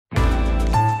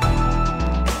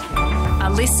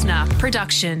listener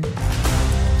production.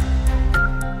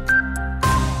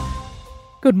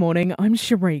 Good morning, I'm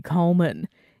Cherie Coleman.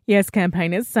 Yes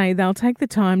campaigners say they'll take the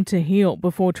time to heal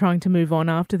before trying to move on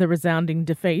after the resounding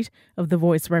defeat of the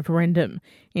Voice referendum.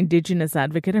 Indigenous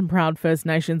advocate and proud First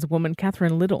Nations woman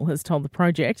Catherine Little has told the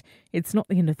Project it's not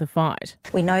the end of the fight.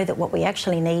 We know that what we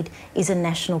actually need is a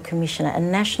national commissioner, a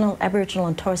national Aboriginal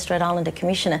and Torres Strait Islander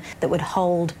commissioner that would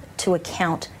hold to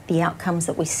account the outcomes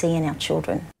that we see in our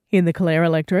children. In the Clare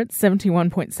electorate,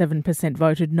 71.7%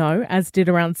 voted no, as did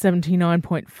around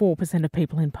 79.4% of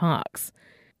people in Parkes.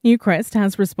 Newcrest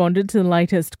has responded to the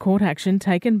latest court action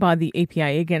taken by the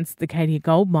EPA against the Cadia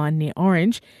gold mine near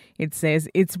Orange. It says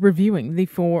it's reviewing the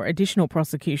 4 additional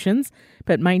prosecutions,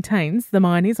 but maintains the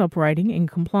mine is operating in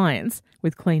compliance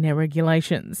with clean air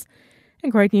regulations.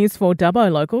 And great news for Dubbo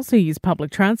locals who use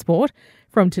public transport.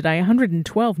 From today,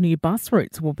 112 new bus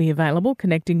routes will be available,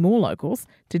 connecting more locals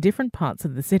to different parts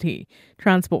of the city.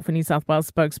 Transport for New South Wales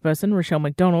spokesperson Rochelle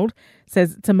McDonald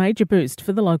says it's a major boost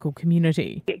for the local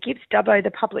community. It gives Dubbo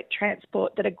the public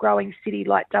transport that a growing city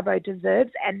like Dubbo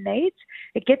deserves and needs.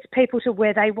 It gets people to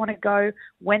where they want to go,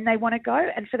 when they want to go.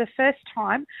 And for the first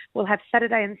time, we'll have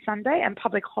Saturday and Sunday and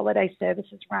public holiday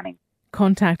services running.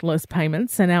 Contactless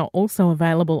payments are now also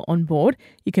available on board.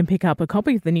 You can pick up a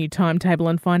copy of the new timetable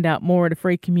and find out more at a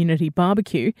free community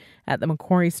barbecue at the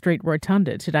Macquarie Street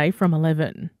Rotunda today from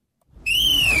 11.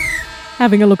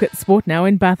 Having a look at sport now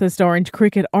in Bathurst Orange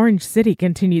cricket, Orange City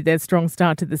continued their strong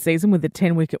start to the season with a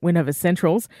 10-wicket win over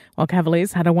Centrals, while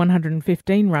Cavaliers had a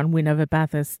 115-run win over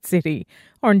Bathurst City.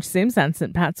 Orange Sims and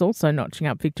St Pat's also notching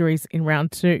up victories in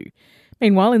round 2.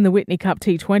 Meanwhile, in the Whitney Cup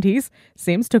T20s,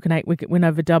 Sims took an 8-wicket win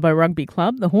over Dubbo Rugby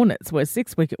Club. The Hornets were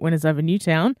 6-wicket winners over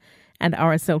Newtown, and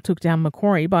RSL took down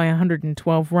Macquarie by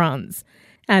 112 runs.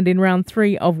 And in round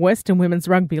 3 of Western Women's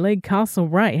Rugby League,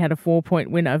 Castlereagh had a 4-point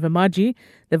win over Mudgee.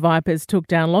 The Vipers took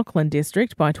down Lachlan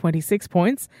District by 26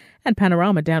 points, and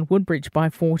Panorama down Woodbridge by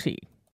 40.